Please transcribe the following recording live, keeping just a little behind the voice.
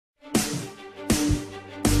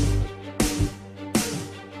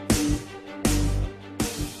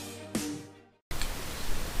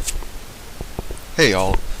Hey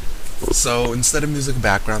y'all. So instead of music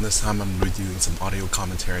background this time, I'm going to be doing some audio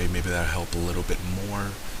commentary. Maybe that'll help a little bit more.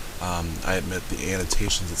 I admit the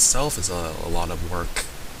annotations itself is a lot of work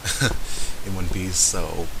in One Piece,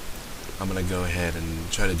 so I'm going to go ahead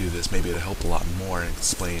and try to do this. Maybe it'll help a lot more and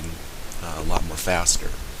explain a lot more faster.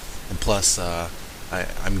 And plus,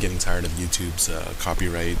 I'm getting tired of YouTube's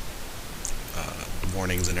copyright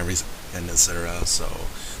warnings and etc. So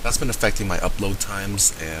that's been affecting my upload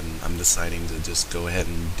times, and I'm deciding to just go ahead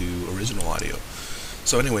and do original audio.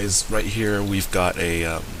 So anyways, right here we've got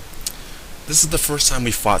a this is the first time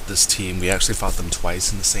we fought this team. We actually fought them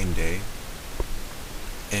twice in the same day,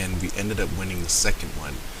 and we ended up winning the second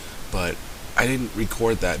one. But I didn't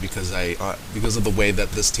record that because because of the way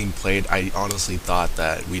that this team played. I honestly thought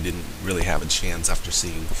that we didn't really have a chance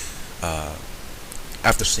uh,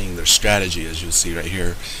 after seeing their strategy, as you'll see right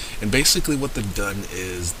here. And basically what they've done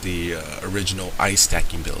is the original ice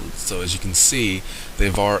stacking build. So as you can see,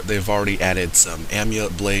 they've already added some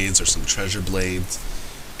amulet blades or some treasure blades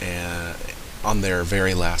and on their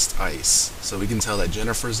very last ice. So we can tell that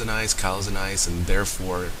Jennifer's an ice, Kyle's an ice, and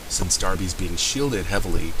therefore, since Darby's being shielded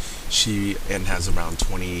heavily, she has around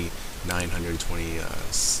 27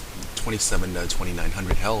 to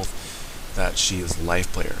 2900 health, that she is a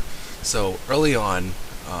life player. So early on,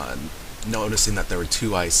 noticing that there were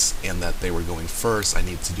two ice and that they were going first, I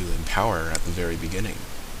need to do empower at the very beginning,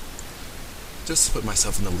 just to put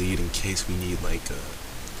myself in the lead in case we need like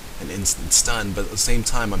an instant stun. But at the same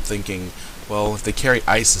time, I'm thinking, well, if they carry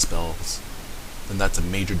ice spells, then that's a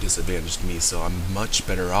major disadvantage to me. So I'm much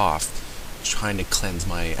better off trying to cleanse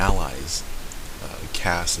my allies,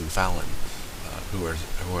 Cass and Fallon, who are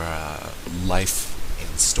life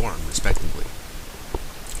and storm respectively.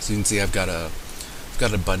 So you can see I've got an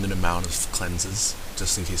abundant amount of cleanses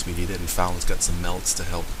just in case we need it, and Fallon's got some melts to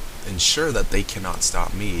help ensure that they cannot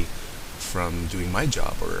stop me from doing my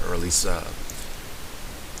job, or at least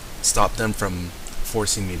stop them from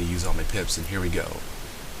forcing me to use all my pips. And here we go.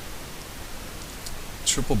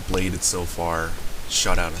 Triple bladed so far.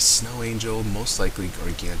 Shot out a Snow Angel, most likely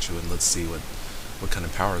Gargantuan. Let's see what kind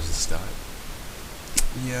of powers this got.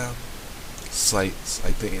 Yeah, slight.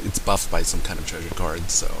 I think it's buffed by some kind of treasure card,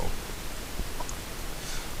 so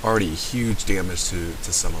already huge damage to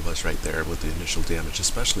some of us right there with the initial damage,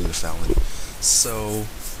 especially the Fallon. So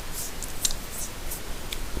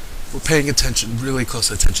we're paying attention, really close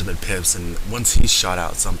attention to pips, and once he shot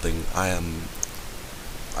out something, I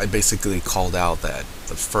basically called out that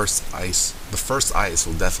the first ice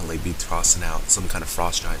will definitely be tossing out some kind of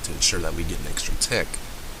frost giant to ensure that we get an extra tick.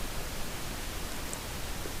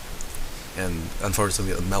 And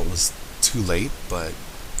unfortunately the melt was too late, but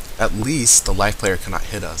at least the life player cannot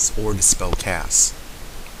hit us or dispel Cass.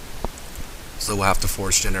 So we'll have to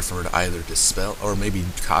force Jennifer to either dispel, or maybe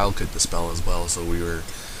Kyle could dispel as well. So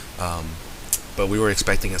but we were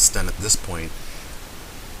expecting a stun at this point.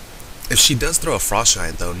 If she does throw a frost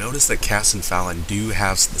giant, though, notice that Cass and Fallon do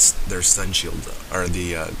have their stun shield, or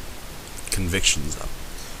the convictions up.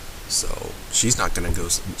 So she's not gonna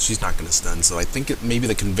stun. So I think maybe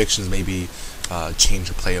the convictions maybe change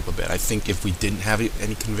her play up a bit. I think if we didn't have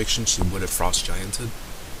any conviction, she would have frost gianted,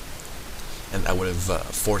 and that would have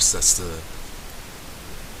forced us to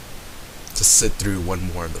sit through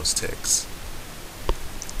one more of those ticks.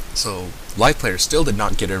 So life player still did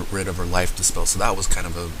not get rid of her life dispel, so that was kind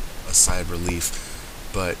of a sigh of relief.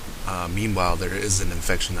 But meanwhile, there is an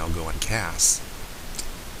infection that will go on Cass.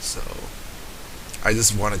 So I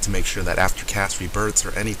just wanted to make sure that after Cass rebirths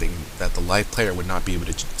or anything, that the life player would not be able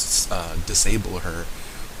to disable her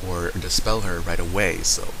or dispel her right away.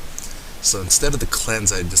 So instead of the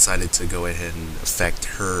cleanse, I decided to go ahead and affect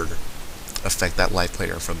that life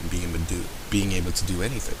player from being able to do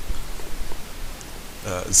anything.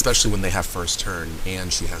 Especially when they have first turn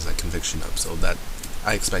and she has that conviction up. So that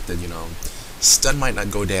I expected, stun might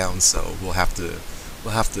not go down, so we'll have to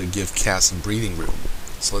give Cass some breathing room.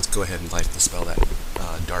 So let's go ahead and life dispel that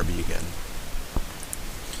Darby again.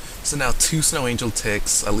 So now 2 Snow Angel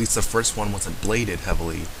ticks. At least the first one wasn't bladed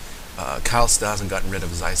heavily. Kyle still hasn't gotten rid of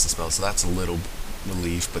his ice spell, so that's a little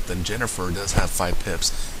relief. But then Jennifer does have 5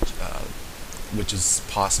 pips, which is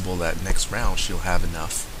possible that next round she'll have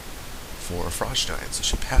enough for a frost giant. So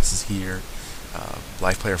she passes here.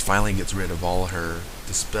 Life player finally gets rid of all her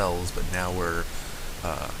dispels, but now we're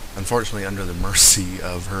unfortunately under the mercy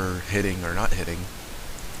of her hitting or not hitting.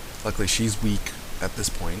 Luckily she's weak at this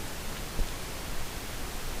point,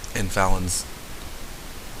 and Fallon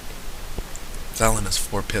has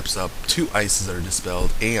 4 pips up, 2 ices that are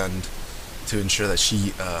dispelled, and to ensure that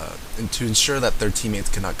their teammates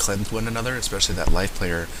cannot cleanse one another, especially that life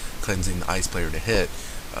player cleansing the ice player to hit.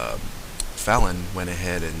 Fallon went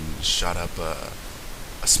ahead and shot up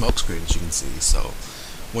a smoke screen, as you can see.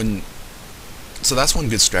 When so that's one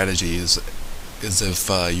good strategy is if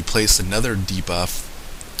you place another debuff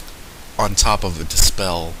on top of a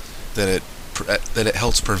dispel, that it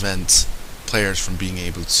helps prevent players from being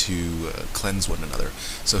able to cleanse one another.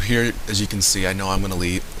 So here, as you can see, I know I'm going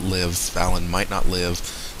to live. Fallon might not live,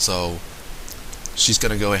 so she's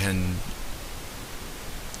going to go ahead and,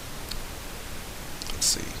 let's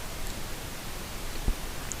see.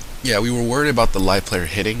 Yeah, we were worried about the live player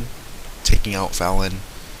taking out Fallon.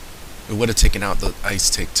 It would have taken out the ice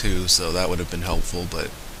tick too, so that would have been helpful,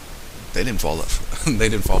 but they didn't fall they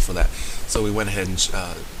didn't fall for that. So we went ahead and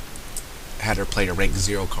had her play a rank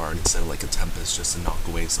 0 card instead of like a Tempest, just to knock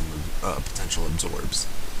away some potential absorbs.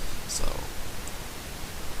 So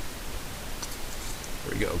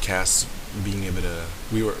there we go. Cass being able to,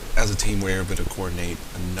 as a team, we were able to coordinate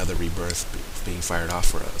another rebirth being fired off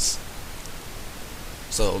for us.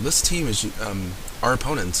 So this team is our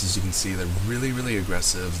opponents, as you can see, they're really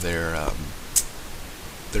aggressive. They're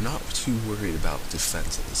not too worried about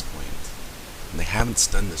defense at this point. And they haven't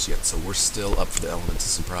stunned us yet, so we're still up for the element of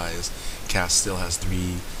surprise. Cass still has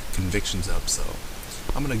 3 convictions up, so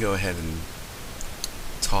I'm going to go ahead and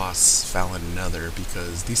toss Fallon another,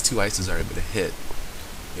 because these 2 ices are able to hit,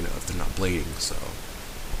 you know, if they're not blading. So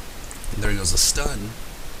and there goes a stun.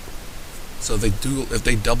 So if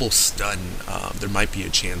they double stun, there might be a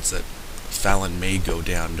chance that Fallon may go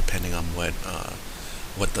down, depending on what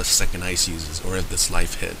the second ice uses, or if this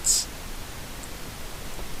life hits.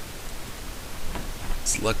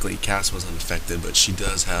 So luckily, Cass wasn't affected, but she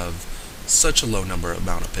does have such a low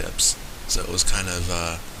amount of pips, so it was kind of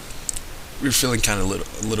we were feeling kind of a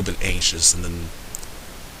little bit anxious, and then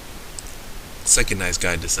second nice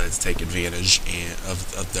guy decides to take advantage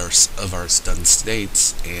of our stun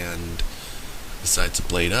states and decides to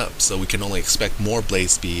blade up. So we can only expect more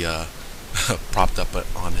blades to be propped up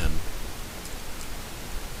on him.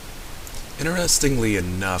 Interestingly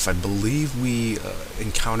enough, I believe we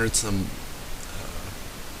encountered some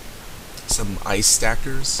ice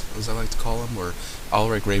stackers, as I like to call them, or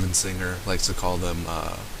Alric Ravensinger likes to call them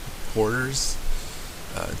hoarders.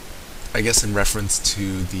 I guess in reference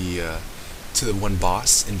to the one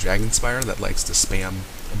boss in Dragonspire that likes to spam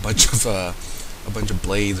a bunch of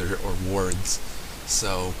blades or wards.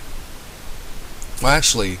 So, well,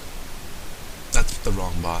 actually, that's the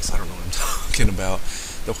wrong boss. I don't know what I'm talking about.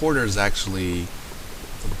 The hoarder is actually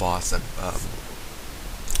the boss that.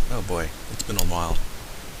 Oh boy, it's been a while.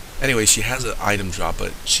 Anyway, she has an item drop,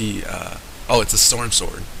 but she, oh, it's a Storm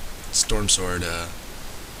Sword. Storm Sword,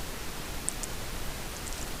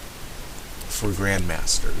 for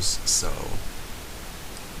Grandmasters, so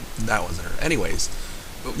that wasn't her. Anyways,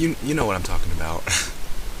 but you know what I'm talking about.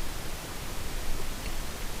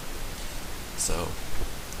 So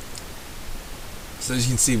as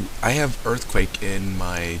you can see, I have Earthquake in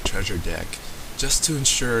my treasure deck, just to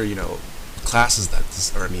ensure, you know, classes that,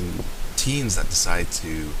 teams that decide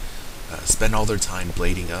to spend all their time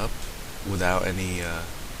blading up without any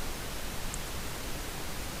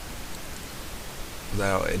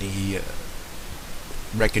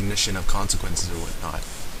recognition of consequences or whatnot,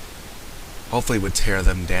 hopefully would tear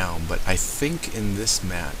them down. But I think in this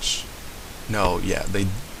match, no, yeah, they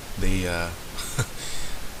they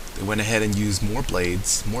went ahead and used more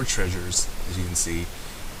blades, more treasures, as you can see,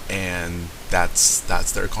 and that's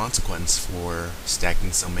their consequence for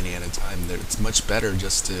stacking so many at a time. It's much better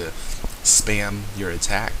just to spam your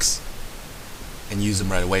attacks and use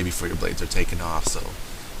them right away before your blades are taken off. So,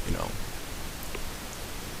 you know,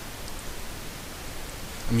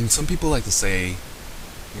 I mean, some people like to say,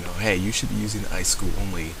 you know, hey, you should be using the ice school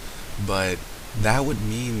only, but that would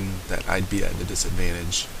mean that I'd be at a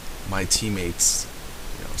disadvantage. My teammates,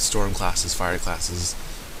 you know, storm classes, fire classes,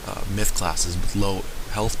 myth classes with low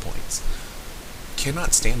health points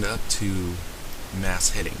cannot stand up to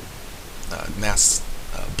mass hitting, mass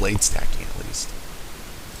blade stacking at least.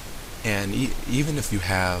 And even if you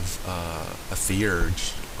have a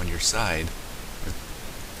Theurge on your side,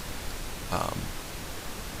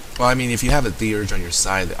 well, I mean, if you have a Theurge on your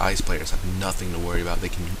side, the ice players have nothing to worry about. They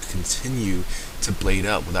can continue to blade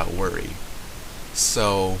up without worry.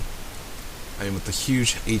 So, I mean, with the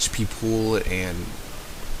huge HP pool and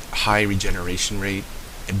high regeneration rate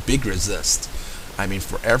and big resist, I mean,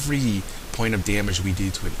 for every point of damage we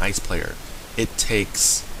do to an ice player, it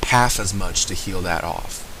takes half as much to heal that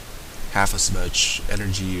off. Half as much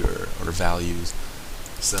energy or values.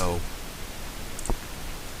 So,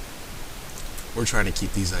 we're trying to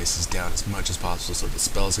keep these ices down as much as possible, so the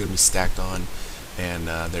spell is going to be stacked on, and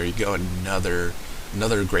there you go, another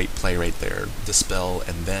great play right there. Dispel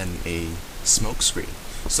and then a smoke screen.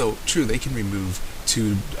 So true, they can remove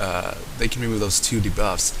those two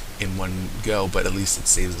debuffs in one go, but at least it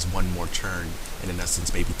saves us one more turn, and in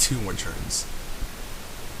essence maybe two more turns.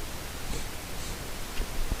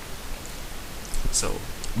 So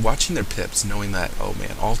watching their pips, knowing that, oh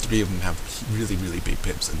man, all three of them have really, really big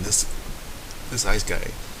pips, and this ice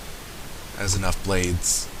guy has enough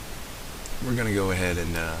blades. We're gonna go ahead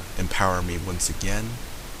and empower me once again,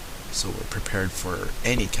 so we're prepared for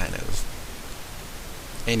any kind of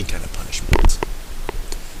punishment.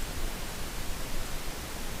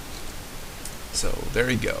 So there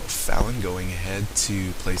we go. Fallon going ahead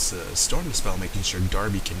to place a Storm Dispel, making sure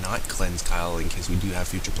Darby cannot cleanse Kyle in case we do have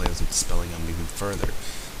future plans of dispelling him even further.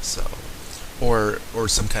 So, or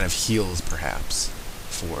some kind of heals perhaps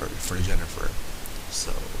for Jennifer.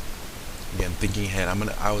 So again, thinking ahead,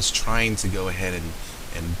 I was trying to go ahead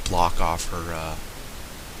and block off her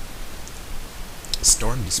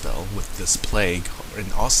Storm Dispel with this Plague,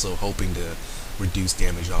 and also hoping to reduce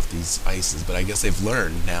damage off these ices, but I guess they've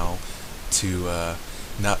learned now to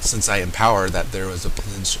not, since I empower, that there was a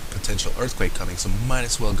potential earthquake coming, so might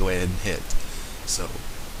as well go ahead and hit. So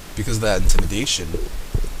because of that intimidation,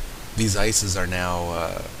 these ices are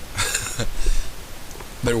now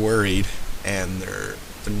they're worried, and they're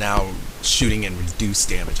now shooting in reduced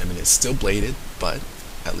damage. I mean, it's still bladed, but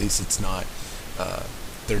at least it's not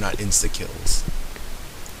they're not insta kills,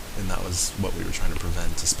 and that was what we were trying to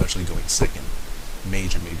prevent, especially going second.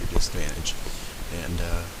 Major disadvantage. And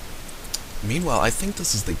meanwhile, I think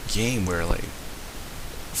this is the game where, like,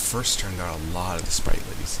 first turn got a lot of the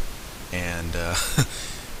sprightlies, and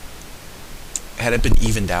had it been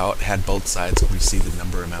evened out, had both sides received the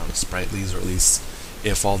amount of sprightlies, or at least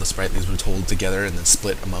if all the sprightlies were told together and then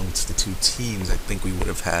split amongst the two teams, I think we would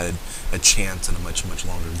have had a chance in a much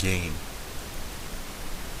longer game.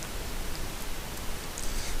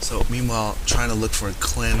 So meanwhile, trying to look for a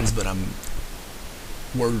cleanse, but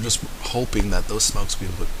we're just hoping that those smoke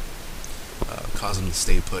screens would cause them to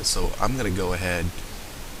stay put. So I'm gonna go ahead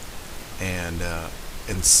and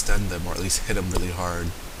stun them, or at least hit them really hard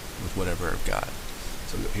with whatever I've got.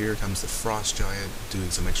 So here comes the Frost Giant, doing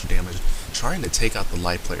some extra damage, trying to take out the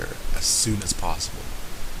light player as soon as possible.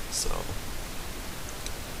 So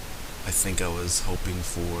I think I was hoping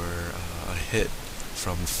for a hit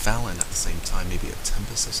from Fallon at the same time, maybe a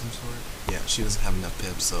Tempest of some sort. Yeah, she doesn't have enough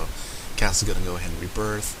pips, so Cass is going to go ahead and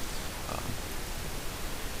rebirth.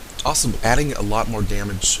 Also adding a lot more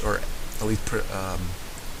damage, or at least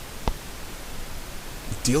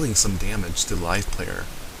dealing some damage to the life player.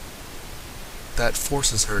 That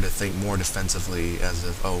forces her to think more defensively, as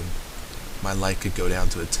if, oh, my life could go down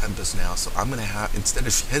to a Tempest now, so I'm going to have, instead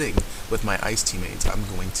of hitting with my ice teammates, I'm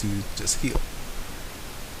going to just heal.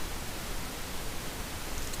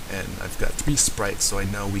 And I've got 3 sprites, so I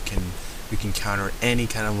know we can counter any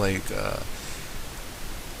kind of, like,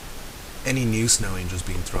 any new snow angels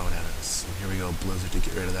being thrown at us. And here we go, Blizzard to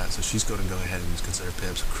get rid of that, so she's going to go ahead and consider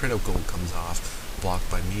pips. Critical comes off, blocked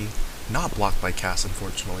by me. Not blocked by Cass,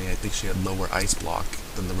 unfortunately. I think she had lower ice block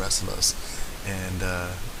than the rest of us, and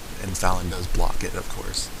Fallon does block it, of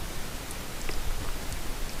course.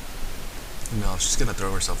 No, she's gonna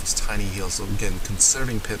throw herself this tiny heal. So again,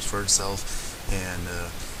 conserving pips for herself, and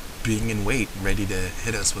being in wait, ready to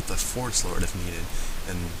hit us with the Force Lord if needed.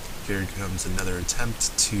 And here comes another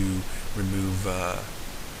attempt to remove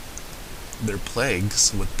their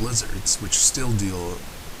plagues with blizzards, which still deal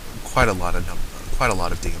quite a lot of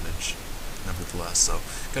damage, nevertheless. So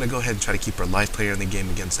gonna go ahead and try to keep our life player in the game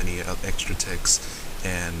against any extra ticks,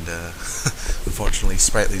 and unfortunately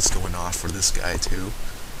Sprightly's going off for this guy too.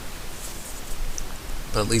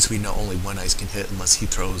 But at least we know only one ice can hit unless he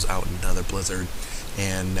throws out another blizzard,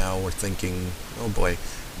 and now we're thinking, oh boy,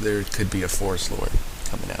 there could be a Forest Lord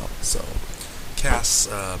coming out. So Cass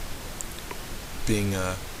being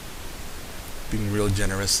real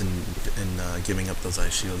generous and giving up those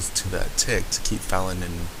ice shields to that tick to keep Fallon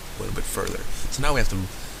in a little bit further. So now we have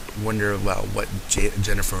to wonder about what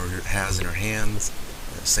Jennifer has in her hands.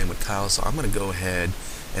 Same with Kyle. So I'm going to go ahead,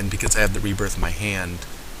 and because I have the rebirth in my hand,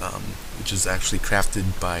 which is actually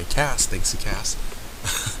crafted by Cass, thanks to Cass,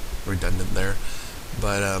 redundant there,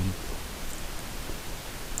 but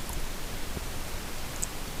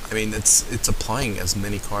I mean, it's applying as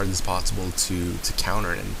many cards as possible to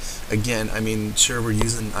counter. And again, I mean, sure,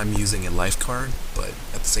 I'm using a life card, but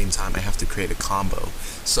at the same time I have to create a combo.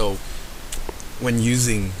 So when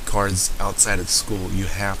using cards outside of school, you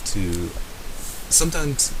have to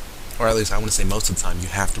sometimes, or at least I want to say most of the time, you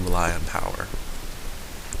have to rely on power.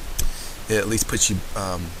 It at least puts you,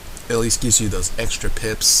 it at least gives you those extra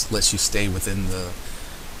pips, lets you stay within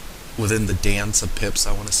the dance of pips,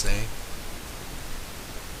 I want to say.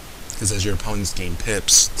 because as your opponents gain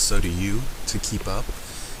pips, so do you, to keep up.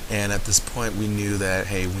 And at this point we knew that,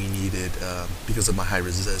 hey, we needed, because of my high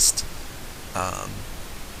resist, I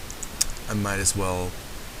might as well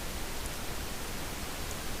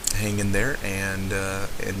hang in there and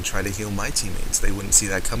try to heal my teammates. They wouldn't see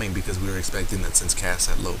that coming, because we were expecting that since Cass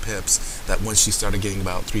had low pips, that once she started getting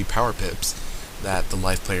about 3 power pips, that the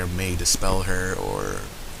life player may dispel her, or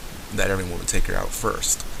that everyone would take her out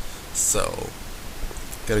first. So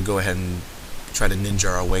gotta go ahead and try to ninja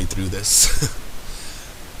our way through this.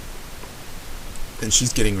 And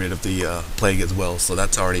she's getting rid of the plague as well, so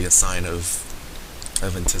that's already a sign of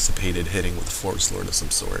anticipated hitting with a Force Lord of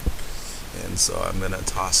some sort. And so I'm going to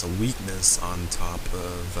toss a weakness on top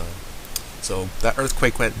of... so that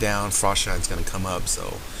Earthquake went down, Frostshine's going to come up,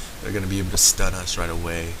 so they're going to be able to stun us right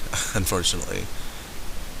away, unfortunately.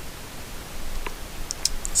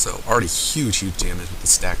 So already huge damage with the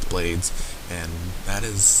stacked blades, and that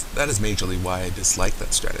is majorly why I dislike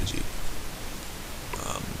that strategy.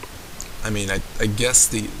 I mean, I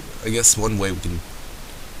guess one way we can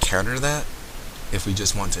counter that, if we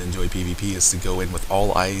just want to enjoy PvP, is to go in with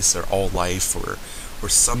all ice or all life or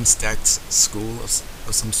some stacked school of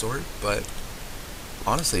some sort. But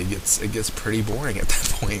honestly, it gets pretty boring at that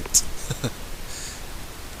point.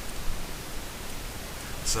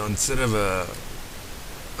 So instead of a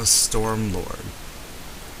Storm Lord,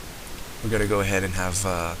 we're gonna go ahead and have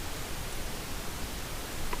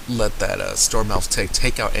let that Storm Elf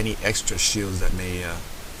take out any extra shields that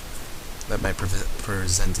might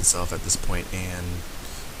present itself at this point. And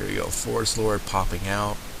here we go, Force Lord popping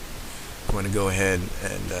out. I'm going to go ahead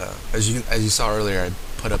and as you saw earlier, I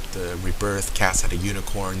put up the Rebirth. Cass had a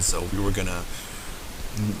unicorn, so we were gonna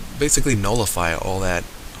basically nullify all that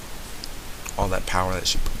power that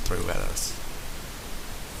she put through at us.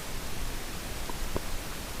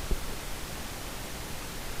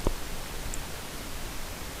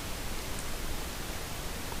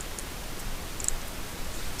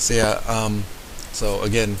 So yeah, so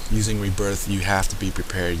again, using Rebirth, you have to be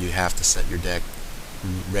prepared. You have to set your deck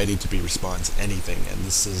ready to be respond to anything. And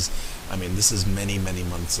this is, I mean, this is many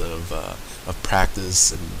months of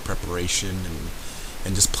practice and preparation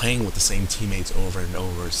and just playing with the same teammates over and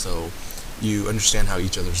over, so you understand how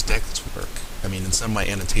each other's decks work. I mean, in some of my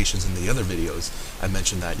annotations in the other videos, I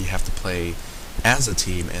mentioned that you have to play as a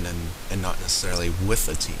team and not necessarily with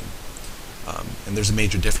a team. And there's a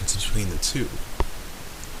major difference between the two.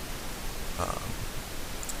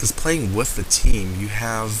 Because playing with the team, you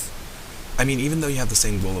have, I mean, even though you have the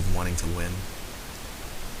same goal of wanting to win,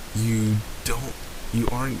 you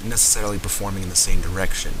aren't necessarily performing in the same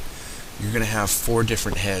direction. You're going to have 4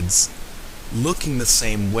 different heads looking the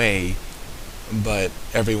same way, but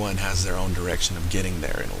everyone has their own direction of getting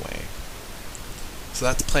there in a way. So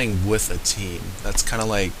that's playing with a team. That's kind of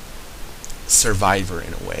like Survivor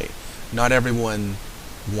in a way. Not everyone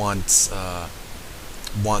wants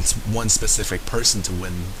one specific person to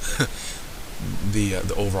win the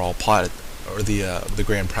overall pot or the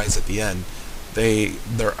grand prize at the end.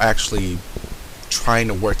 They're actually trying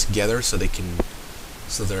to work together so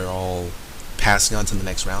they're all passing on to the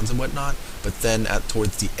next rounds and whatnot. But then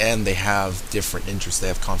towards the end, they have different interests. They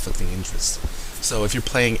have conflicting interests. So if you're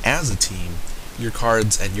playing as a team, your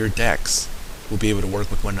cards and your decks will be able to work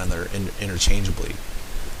with one another interchangeably.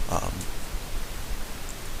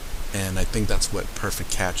 And I think that's what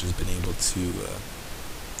Perfect Catch has been able to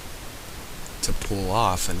pull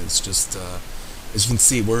off. And it's just, as you can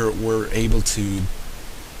see, we're able to.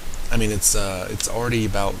 I mean, it's already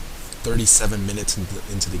about 37 minutes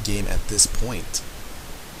into the game at this point,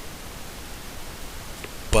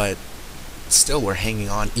 but still we're hanging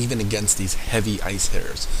on even against these heavy ice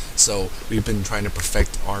hitters. So we've been trying to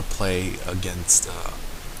perfect our play against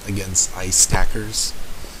ice stackers.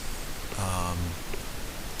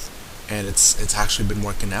 And it's actually been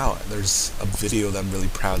working out. There's a video that I'm really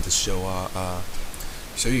proud to show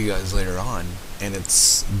you guys later on, and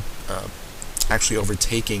it's actually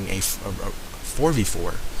overtaking a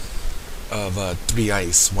 4v4 of 3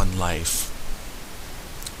 ice, 1 life.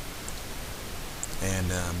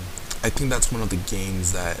 And I think that's one of the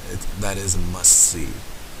games that is a must-see.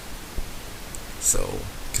 So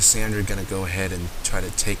Cassandra gonna go ahead and try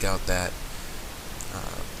to take out that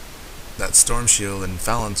Storm Shield, and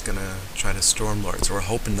Fallon's gonna try to Storm Lord. So we're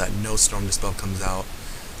hoping that no Storm Dispel comes out.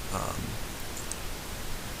 I'm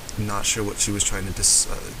not sure what she was trying to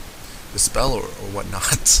dispel or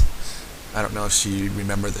whatnot. I don't know if she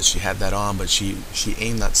remembered that she had that on, but she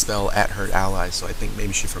aimed that spell at her ally, so I think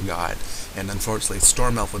maybe she forgot. And unfortunately,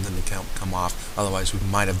 Storm Elf didn't come off. Otherwise, we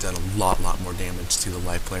might have done a lot more damage to the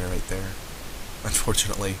life player right there,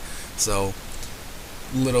 unfortunately. So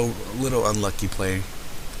little unlucky play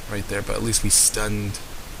right there, but at least we stunned.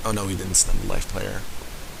 Oh no, we didn't stun the life player.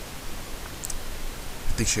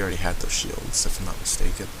 I think she already had those shields, if I'm not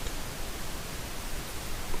mistaken.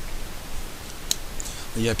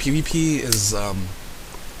 But yeah, PvP is at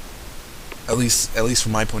least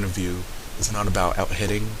from my point of view, it's not about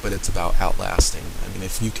out-hitting, but it's about outlasting. I mean,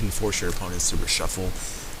 if you can force your opponents to reshuffle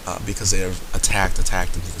because they have attacked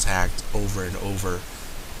over and over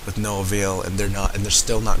with no avail, and they're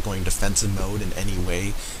still not going defensive mode in any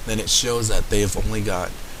way, then it shows that they've only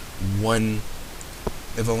got one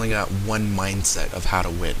mindset of how to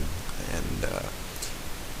win.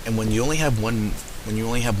 And when you only have one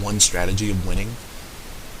strategy of winning,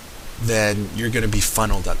 then you're going to be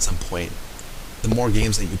funneled at some point. The more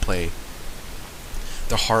games that you play,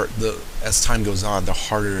 as time goes on, the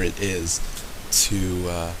harder it is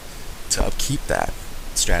to upkeep that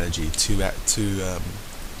strategy.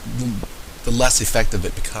 The less effective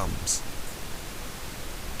it becomes,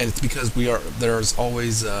 and it's because there are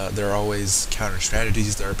always counter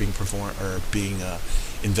strategies that are being performed or being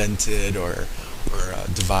invented or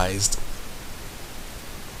devised.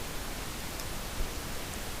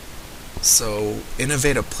 So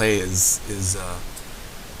innovative play is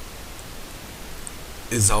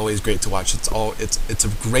always great to watch. It's a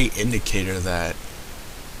great indicator that,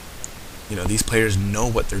 you know, these players know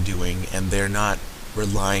what they're doing, and they're not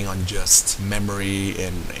relying on just memory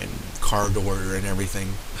and card order and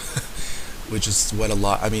everything, which is what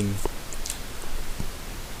I mean,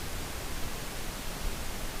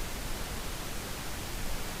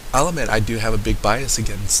 I'll admit I do have a big bias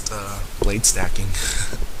against blade stacking.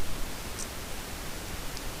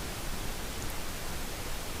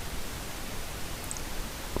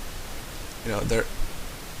 You know, there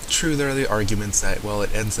are the arguments that, well,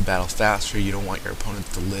 it ends the battle faster, you don't want your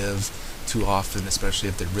opponents to live too often, especially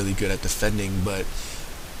if they're really good at defending, but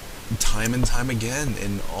time and time again,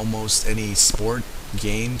 in almost any sport,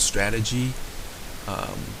 game, strategy,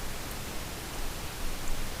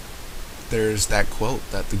 there's that quote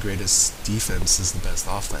that the greatest defense is the best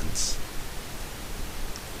offense.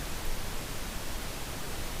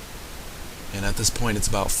 And at this point, it's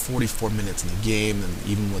about 44 minutes in the game, and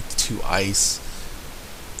even with 2 ice,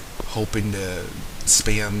 hoping to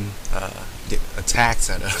spam attacks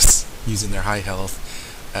at us using their high health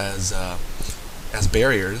as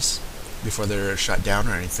barriers before they're shot down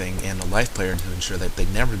or anything, and a life player to ensure that they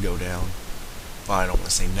never go down. Well, I don't want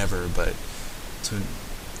to say never, but to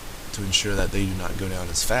ensure that they do not go down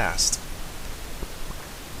as fast.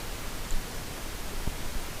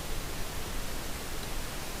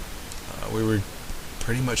 We were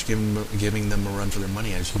pretty much giving them a run for their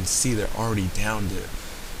money. As you can see, they're already down to,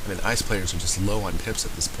 I mean, ice players are just low on pips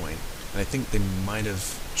at this point, and I think they might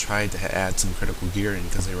have tried to add some critical gear in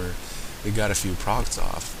because they got a few procs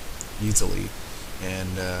off easily.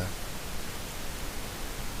 And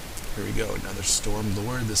here we go, another Storm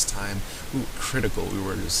Lord this time. Ooh, critical. We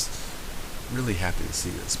were just really happy to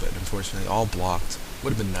see this, but unfortunately all blocked.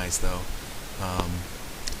 Would have been nice though.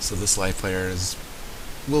 So this life player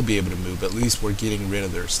will be able to move, but at least we're getting rid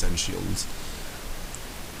of their stun shields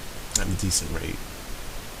at a decent rate.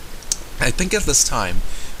 I think at this time,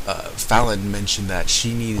 Fallon mentioned that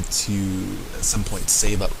she needed to, at some point,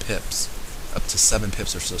 save up pips, up to 7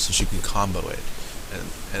 pips or so she can combo it, and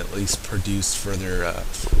at least produce further,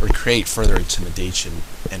 or create further intimidation,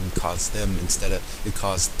 and cause them, it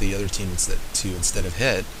caused the other team instead of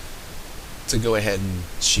hit, to go ahead and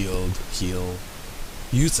shield, heal,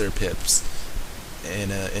 use their pips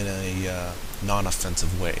in a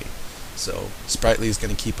non-offensive way. So Sprightly is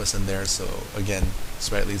going to keep us in there. So again,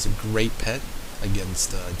 Sprightly is a great pet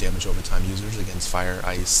against damage over time users, against fire,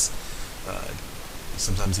 ice,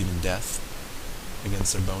 sometimes even death,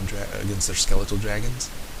 against their skeletal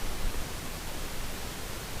dragons.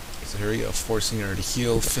 So here we go, forcing her to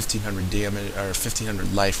heal, 1500 damage or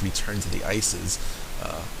 1500 life return to the ices.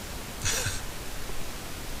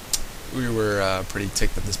 We were pretty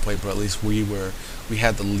ticked at this point, but at least we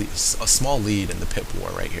had a small lead in the pip war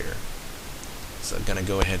right here. So I'm gonna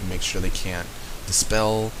go ahead and make sure they can't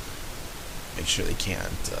dispel, make sure they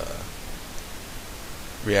can't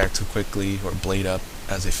react too quickly or blade up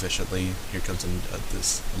as efficiently. Here comes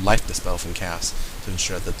this life dispel from Cass to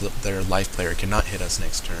ensure that their life player cannot hit us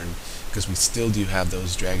next turn, because we still do have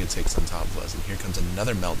those dragon ticks on top of us. And here comes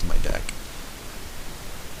another melt in my deck.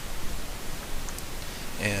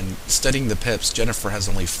 And studying the pips, Jennifer has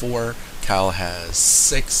only 4, Cal has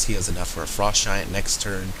 6, he has enough for a Frost Giant next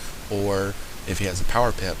turn, or if he has a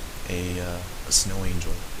power pip, a Snow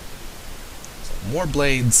Angel. So more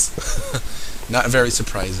blades, not very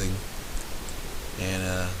surprising.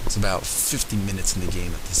 and it's about 50 minutes in the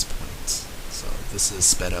game at this point. So this is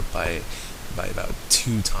sped up by about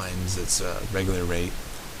 2 times its regular rate.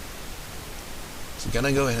 So I'm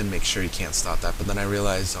gonna go ahead and make sure you can't stop that, but then I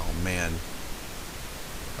realized, oh man,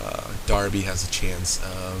 Darby has a chance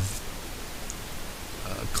of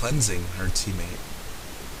cleansing her teammate.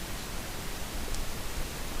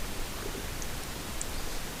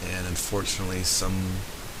 And unfortunately some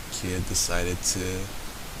kid decided to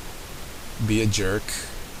be a jerk.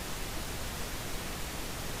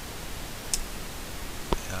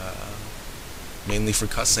 Mainly for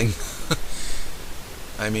cussing.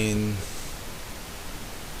 I mean,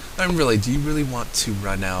 do you really want to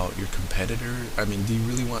run out your competitor? I mean, do you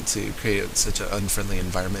really want to create such an unfriendly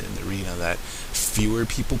environment in the arena that fewer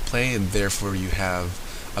people play and therefore you have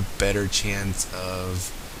a better chance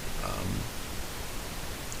of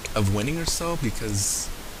winning or so? Because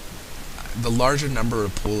the larger number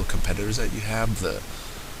of pool of competitors that you have, the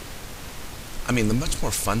much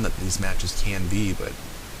more fun that these matches can be, but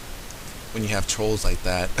when you have trolls like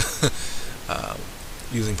that,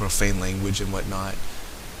 using profane language and whatnot,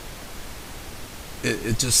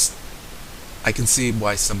 it just, I can see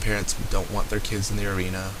why some parents don't want their kids in the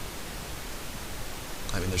arena.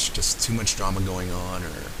 I mean, there's just too much drama going on,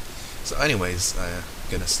 so anyways, I'm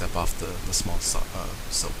gonna step off the small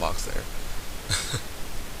soapbox there.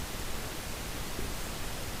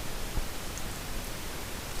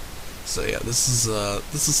 So yeah, this is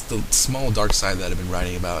the small dark side that I've been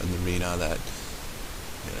writing about in the arena, that,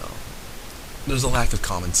 there's a lack of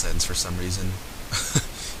common sense for some reason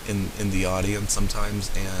in the audience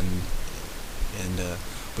sometimes, and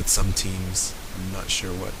with some teams. I'm not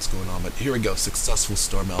sure what's going on, but here we go. Successful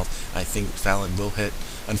Storm Elf. I think Fallon will hit.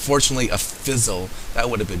 Unfortunately, a fizzle. That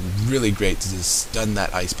would have been really great to just stun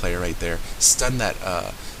that ice player right there. Stun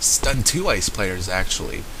 2 ice players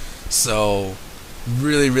actually. So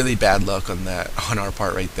really, really bad luck on our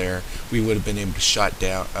part right there. We would have been able to shoot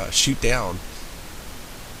down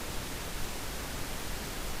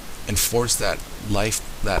and force that life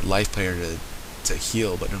player to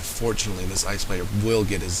heal, but unfortunately this ice player will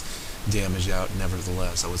get his damage out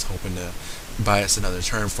nevertheless. I was hoping to buy us another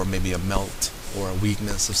turn for maybe a melt or a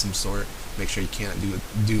weakness of some sort, make sure he can't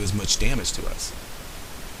do as much damage to us.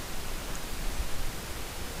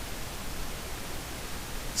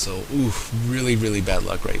 So, really, really bad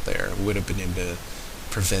luck right there. Would have been able to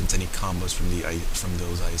prevent any combos from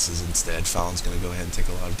those ices. Instead, Fallon's going to go ahead and take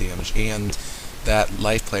a lot of damage, and that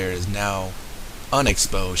life player is now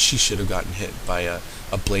unexposed. She should have gotten hit by a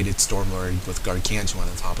bladed Stormlord with Gargantuan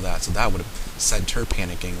on top of that, so that would have sent her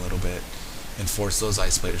panicking a little bit and forced those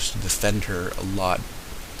ice players to defend her a lot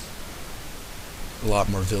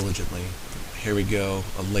more vigilantly. Here we go,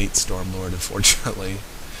 a late Stormlord, unfortunately.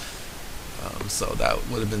 So that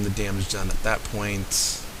would have been the damage done at that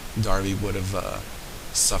point. Darby would have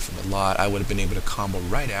suffered a lot. I would have been able to combo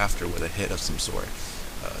right after with a hit of some sort,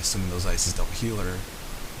 assuming those ices don't heal her.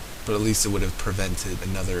 But at least it would have prevented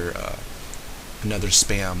another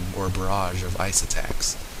spam or barrage of ice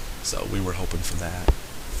attacks. So we were hoping for that.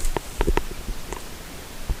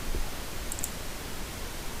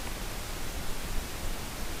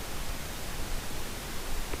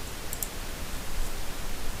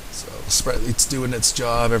 Sprite's doing its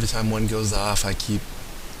job. Every time one goes off, I keep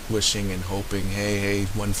wishing and hoping, hey,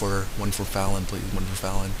 one for Fallon, please, one for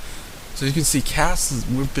Fallon. So you can see,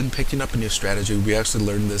 we've been picking up a new strategy. We actually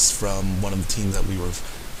learned this from one of the teams that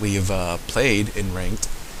we've played in ranked,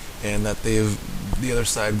 and that the other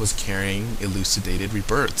side was carrying Elucidated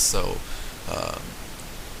Rebirth. So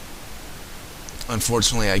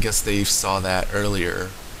unfortunately, I guess they saw that earlier,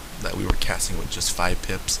 that we were casting with just 5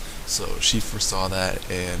 pips. So she foresaw that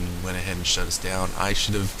and went ahead and shut us down. I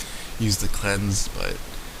should have used the cleanse, but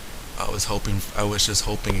I was just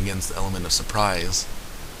hoping against the element of surprise,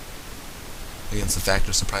 against the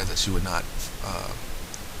factor of surprise, that she would not,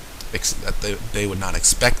 that they would not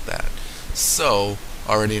expect that. So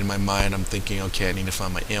already in my mind, I'm thinking, okay, I need to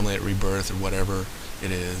find my Amulet Rebirth or whatever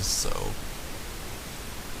it is. So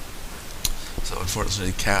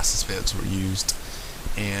unfortunately, cast spells were used,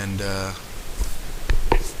 and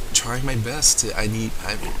trying my best to.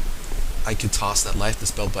 I could toss that life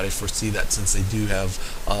dispel, but I foresee that since they do have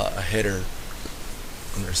a hitter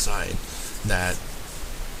on their side, that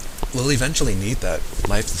we'll eventually need that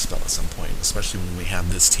life dispel at some point, especially when we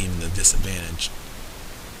have this team in the disadvantage,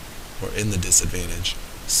 or in the disadvantage.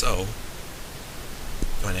 So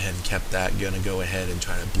went ahead and kept that. Gonna go ahead and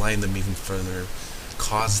try to blind them even further,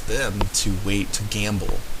 cause them to wait to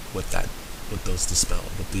gamble with those dispel,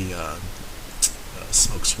 with the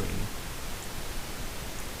smoke screen.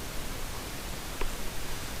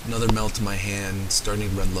 Another melt in my hand, starting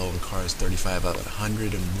to run low on cards, 35 out of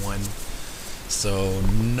 101. So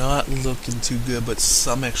not looking too good, but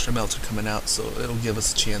some extra melts are coming out, so it'll give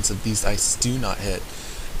us a chance if these ices do not hit.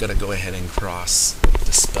 Gonna go ahead and cross,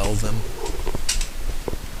 dispel them.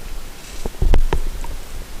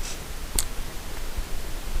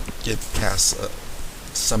 Get past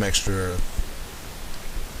some extra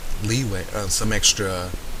leeway, some extra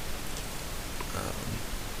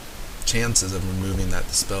chances of removing that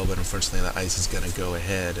dispel, but unfortunately the ice is going to go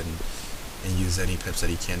ahead and use any pips that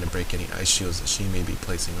he can to break any ice shields that she may be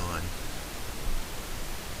placing on.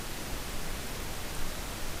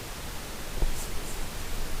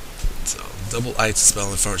 So double ice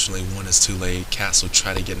spell, unfortunately one is too late. Cass will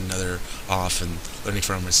try to get another off, and learning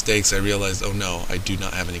from her mistakes I realized, oh no, I do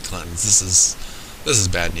not have any cleanse. This is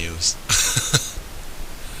bad news.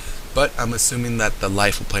 But I'm assuming that the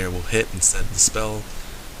life player will hit instead of the spell.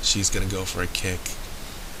 She's going to go for a kick,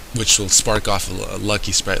 which will spark off a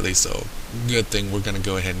lucky sprightly, so good thing we're going to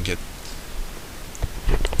go ahead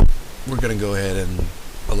and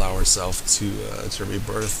allow ourselves to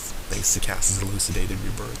rebirth, thanks to Cass's elucidated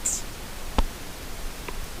rebirths.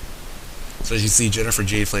 So as you see, Jennifer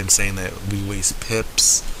Jadeflame saying that we waste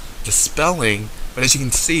pips dispelling, but as you can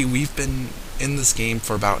see, we've been in this game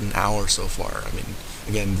for about an hour so far. I mean,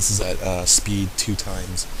 again, this is at speed 2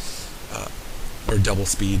 times, or double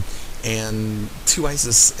speed, and 2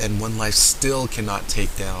 ices and 1 life still cannot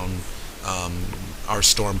take down our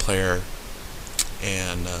storm player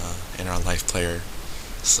and our life player.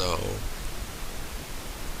 So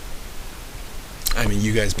I mean,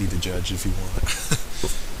 you guys be the judge if you want.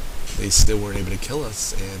 They still weren't able to kill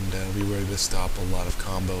us, and we were able to stop a lot of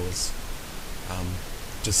combos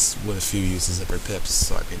just with a few uses of our pips.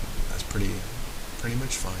 So I mean, that's pretty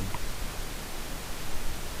much fine.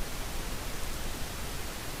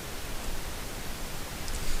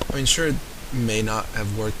 I mean, sure, it may not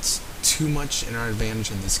have worked too much in our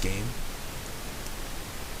advantage in this game,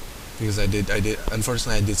 because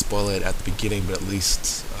unfortunately I did spoil it at the beginning, but at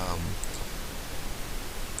least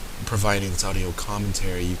providing this audio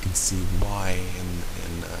commentary, you can see why,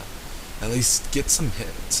 and at least get some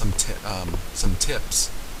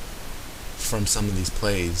tips from some of these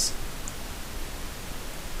plays.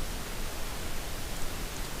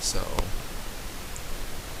 So,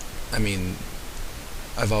 I mean,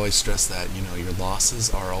 I've always stressed that, you know, your losses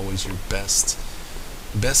are always your best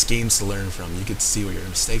games to learn from. You get to see where your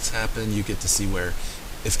mistakes happen. You get to see where,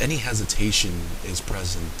 if any hesitation is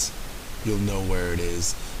present, you'll know where it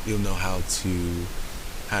is. You'll know how to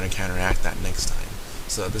counteract that next time.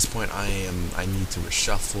 So at this point, I need to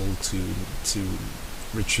reshuffle to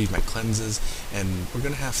retrieve my cleanses, and we're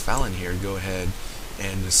gonna have Fallon here go ahead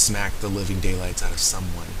and just smack the living daylights out of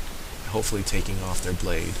someone, hopefully taking off their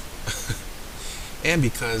blade. And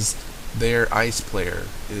because their ice player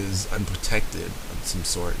is unprotected of some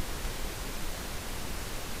sort,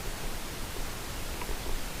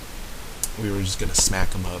 we were just gonna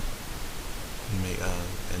smack him up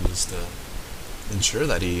and just ensure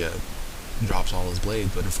that he drops all his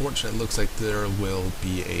blades. But unfortunately, it looks like there will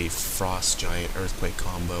be a Frost Giant Earthquake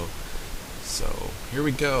combo. So here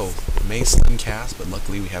we go. May stun cast, but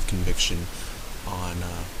luckily we have conviction on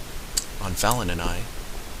Fallon and I.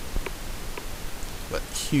 But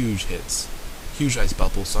huge hits, huge ice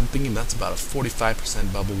bubble. So I'm thinking that's about a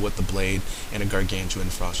 45% bubble with the blade and a gargantuan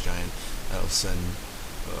Frost Giant. That'll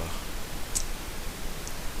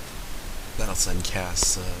send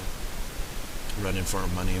Cass running for her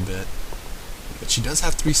money a bit. But she does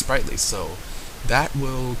have 3 sprightly, so that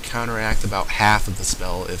will counteract about half of the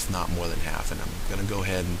spell, if not more than half. And I'm gonna go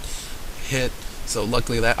ahead and hit. So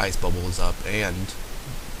luckily that ice bubble is up, and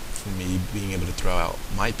for me being able to throw out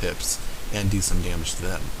my pips and do some damage to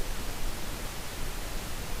them.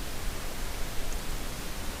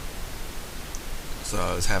 So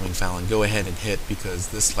I was having Fallon go ahead and hit, because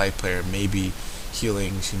this life player may be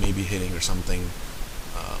healing, she may be hitting or something.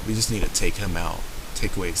 We just need to take him out,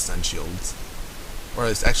 take away his stun shields. Or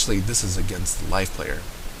it's actually, this is against the life player.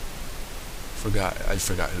 I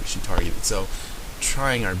forgot who she targeted. So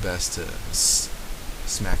trying our best to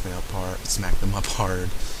smack them up hard.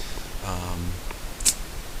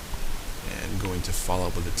 And going to follow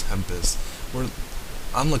up with a Tempest.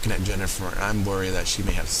 I'm looking at Jennifer. I'm worried that she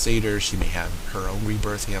may have Satyr, she may have her own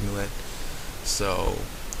rebirth amulet. So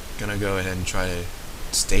gonna go ahead and try to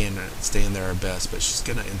stay in there our best, but she's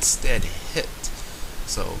gonna instead hit.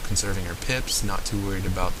 So conserving her pips, not too worried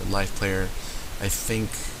about the life player. I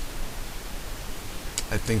think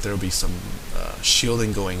there will be some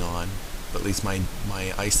shielding going on, but at least my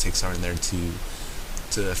ice ticks are in there to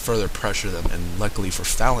to further pressure them. And luckily for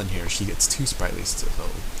Fallon here, she gets 2 Sprightlies, so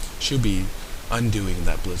she'll be undoing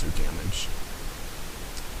that blizzard damage.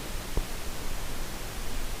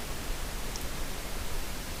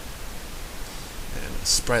 And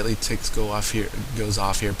Sprightly ticks goes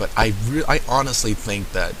off here, but I honestly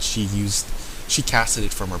think that she casted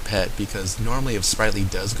it from her pet, because normally if Sprightly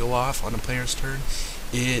does go off on a player's turn,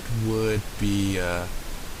 it would be, I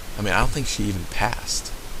mean, I don't think she even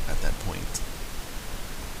passed at that point.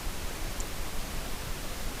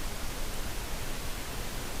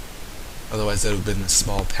 Otherwise, there would have been a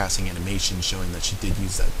small passing animation showing that she did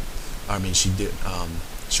use that. I mean, she did,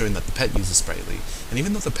 showing that the pet uses Sprightly. And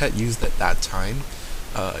even though the pet used at that time,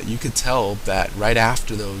 you could tell that right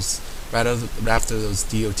after those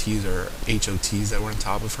DOTs or HOTs that were on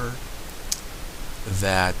top of her,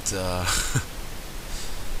 that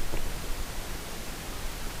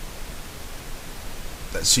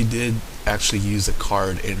that she did actually use a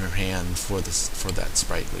card in her hand for that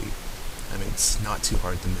Sprightly. I mean, it's not too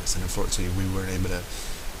hard to miss, and unfortunately we weren't able to.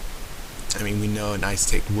 I mean, we know an Ice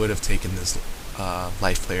Tick would have taken this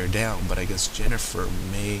life player down, but I guess Jennifer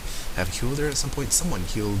may have healed her at some point. Someone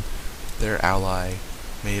healed their ally,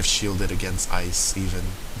 may have shielded against ice even,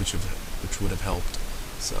 which would have helped.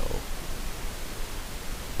 So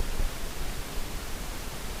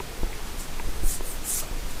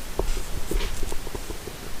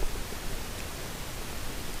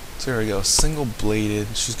there we go, single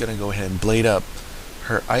bladed. She's gonna go ahead and blade up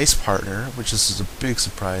her ice partner, which is a big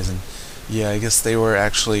surprise. And yeah, I guess they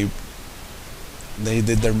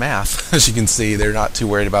did their math. As you can see, they're not too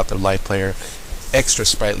worried about their life player. Extra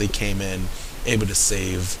Sprightly came in, able to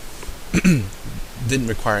save. Didn't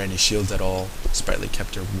require any shields at all. Sprightly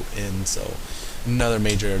kept her in, so another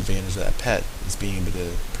major advantage of that pet is being able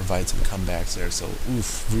to provide some comebacks there. So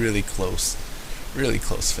oof, really close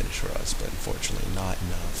finish for us, but unfortunately not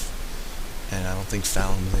enough. And I don't think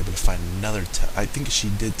Fallon was able to find another. I think if she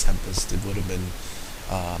did Tempest, it would have been.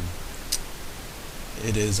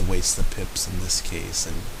 It is a waste of pips in this case,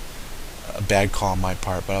 and a bad call on my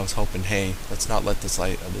part. But I was hoping, hey, let's not let this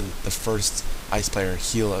the first ice player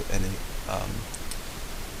heal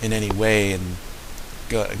in any way, and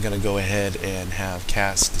I'm gonna go ahead and have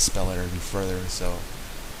Cass dispel it even further. So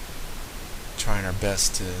trying our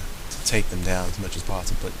best to take them down as much as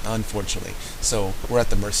possible, but unfortunately, so we're at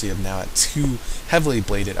the mercy of now at 2 heavily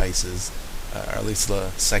bladed ices, or at least the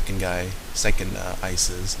second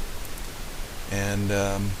ices, and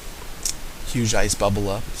huge ice bubble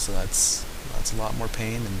up, so that's a lot more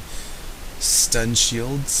pain. And stun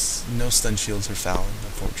shields, no stun shields for Fallon,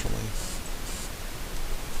 unfortunately.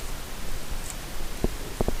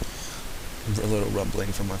 A little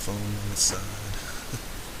rumbling from my phone on this side.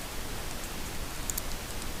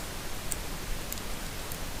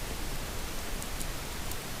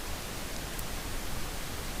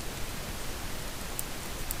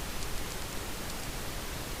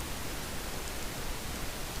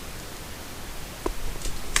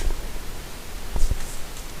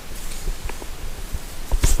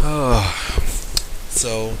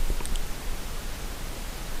 So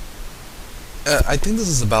I think this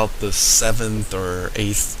is about the 7th or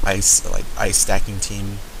 8th ice stacking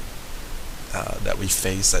team that we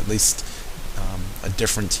face. At least a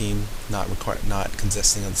different team, not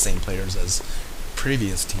consisting of the same players as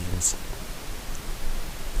previous teams.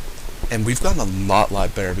 And we've gotten a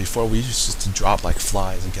lot better. Before, we used just to drop like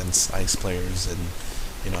flies against ice players,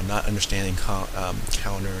 and not understanding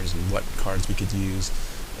counters and what cards we could use,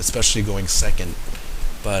 especially going second.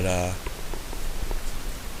 But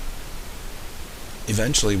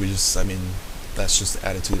eventually we just, that's just the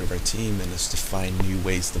attitude of our team, and it's to find new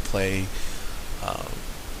ways to play,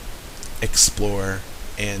 explore,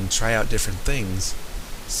 and try out different things.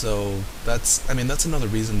 So that's another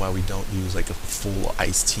reason why we don't use like a full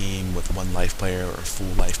ice team with 1 life player, or a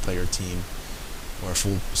full life player team, or a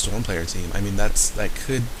full storm player team. That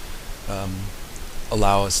could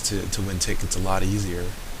allow us to win tickets a lot easier.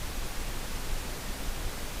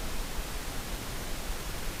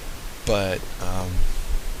 But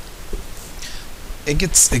it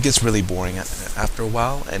gets really boring after a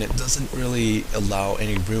while, and it doesn't really allow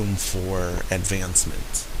any room for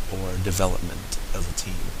advancement or development as a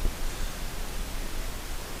team.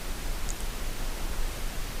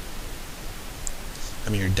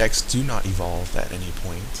 Your decks do not evolve at any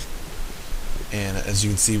point. And as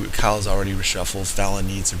you can see, Kyle's already reshuffled. Fallon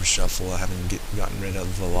needs a reshuffle, having gotten rid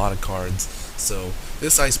of a lot of cards. So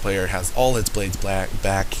this ice player has all its blades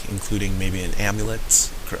back, including maybe an amulet,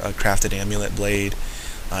 a crafted amulet blade,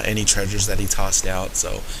 any treasures that he tossed out.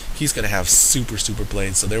 So he's going to have super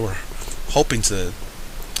blades. So they were hoping to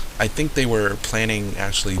I think they were planning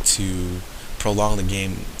actually to prolong the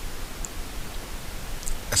game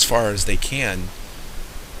as far as they can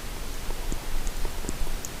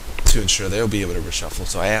to ensure they'll be able to reshuffle.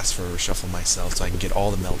 So I asked for a reshuffle myself so I can get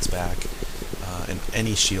all the melts back, and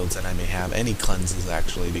any shields that I may have, any cleanses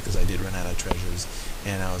actually, because I did run out of treasures,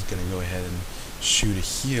 and I was going to go ahead and shoot a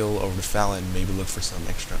heal over to Fallon, maybe look for some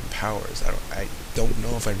extra powers. I don't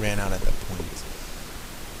know if I ran out at that point.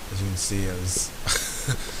 As you can see, I was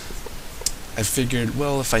I figured,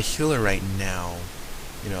 well, if I heal her right now,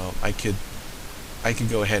 you know, I could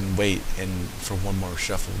go ahead and wait and for one more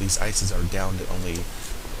shuffle. These ices are down to only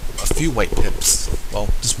a few white pips. Well,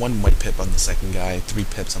 just one white pip on the second guy, 3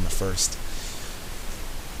 pips on the first.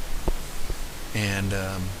 And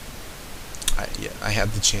I had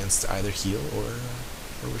the chance to either heal or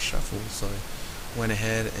reshuffle, so I went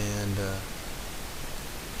ahead and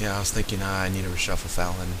yeah, I was thinking I need to reshuffle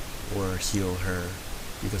Fallon or heal her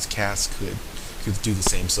because Cass could do the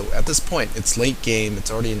same. So at this point, it's late game.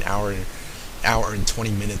 It's already an hour and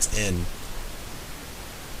 20 minutes in,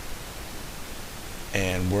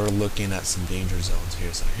 and we're looking at some danger zones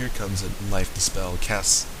here. So here comes a life dispel.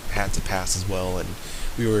 Cass had to pass as well, and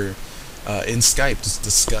we were in Skype just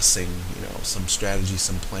discussing, you know, some strategy,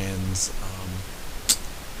 some plans.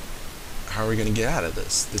 How are we going to get out of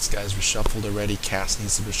this? This guy's reshuffled already. Cass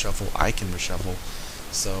needs to reshuffle. I can reshuffle.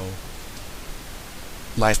 So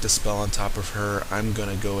life dispel on top of her. I'm going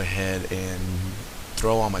to go ahead and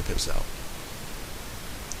throw all my pips out,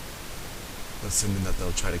 assuming that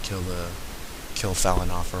they'll try to kill Fallon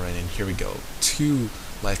off already. And here we go, 2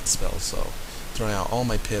 life dispels. So throwing out all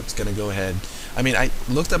my pips, gonna go ahead. I mean, I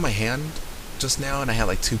looked at my hand just now and I had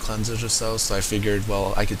like 2 cleansers or so I figured,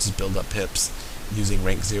 well, I could just build up pips using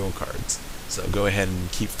rank 0 cards. So go ahead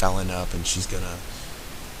and keep Fallon up, and she's gonna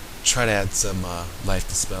try to add some life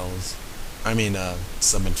dispels. I mean,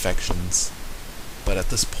 some infections. But at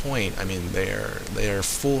this point, I mean, they're near to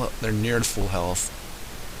full health.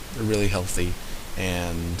 They're really healthy,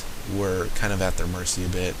 and we're kind of at their mercy a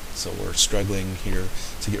bit. So we're struggling here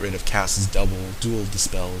to get rid of Cass's dual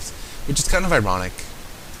dispels, which is kind of ironic,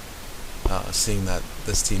 seeing that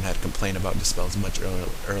this team had complained about dispels much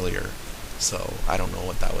earlier. So I don't know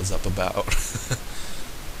what that was up about.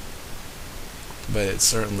 But it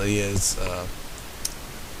certainly is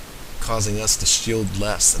causing us to shield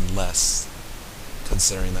less and less,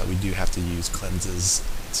 considering that we do have to use cleanses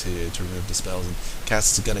to remove dispels. And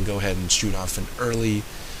Cass is going to go ahead and shoot off an early.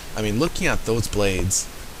 I mean, looking at those blades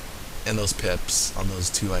and those pips on those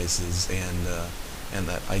 2 ices and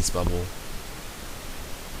that ice bubble,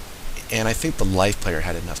 and I think the life player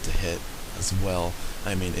had enough to hit as well.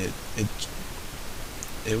 I mean,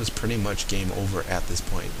 it was pretty much game over at this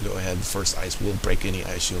point. Go ahead, the first ice will break any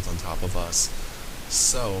ice shields on top of us.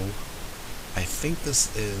 So I think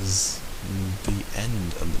this is the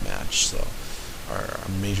end of the match. So our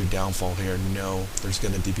major downfall here, no, there's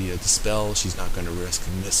going to be a dispel. She's not going to risk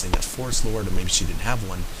missing a Force Lord, or maybe she didn't have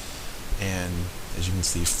one. And as you can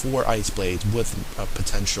see, 4 ice blades with a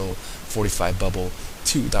potential 45 bubble,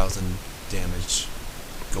 2,000 damage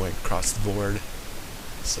going across the board.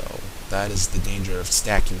 So that is the danger of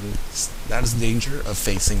stacking. That is the danger of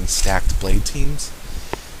facing stacked blade teams.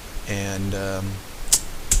 And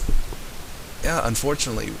yeah,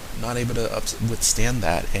 unfortunately, not able to withstand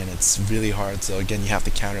that, and it's really hard. So again, you have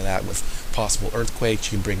to counter that with possible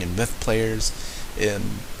earthquakes. You can bring in myth players,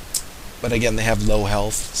 but again, they have low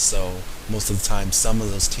health, so most of the time, some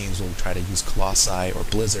of those teams will try to use Colossi or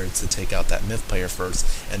Blizzards to take out that myth player first,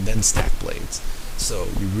 and then stack blades. So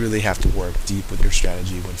you really have to work deep with your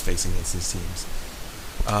strategy when facing against these teams.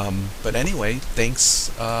 But anyway,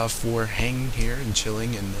 thanks for hanging here and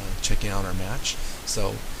chilling and checking out our match.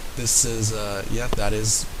 So this is, yeah, that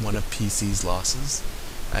is one of PC's losses,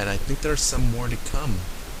 and I think there's some more to come.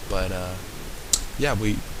 But yeah,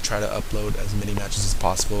 we try to upload as many matches as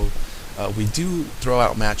possible. We do throw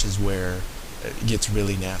out matches where it gets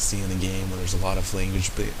really nasty in the game, where there's a lot of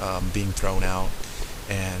language being thrown out,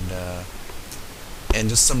 and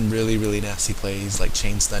just some really nasty plays like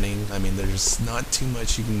chain stunning. I mean, there's not too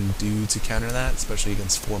much you can do to counter that, especially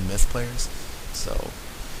against 4 myth players. So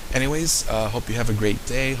anyways, hope you have a great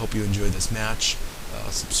day. Hope you enjoy this match.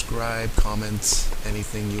 Subscribe, comment,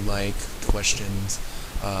 anything you like, questions,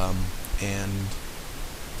 and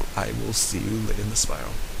I will see you in the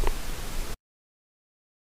spiral.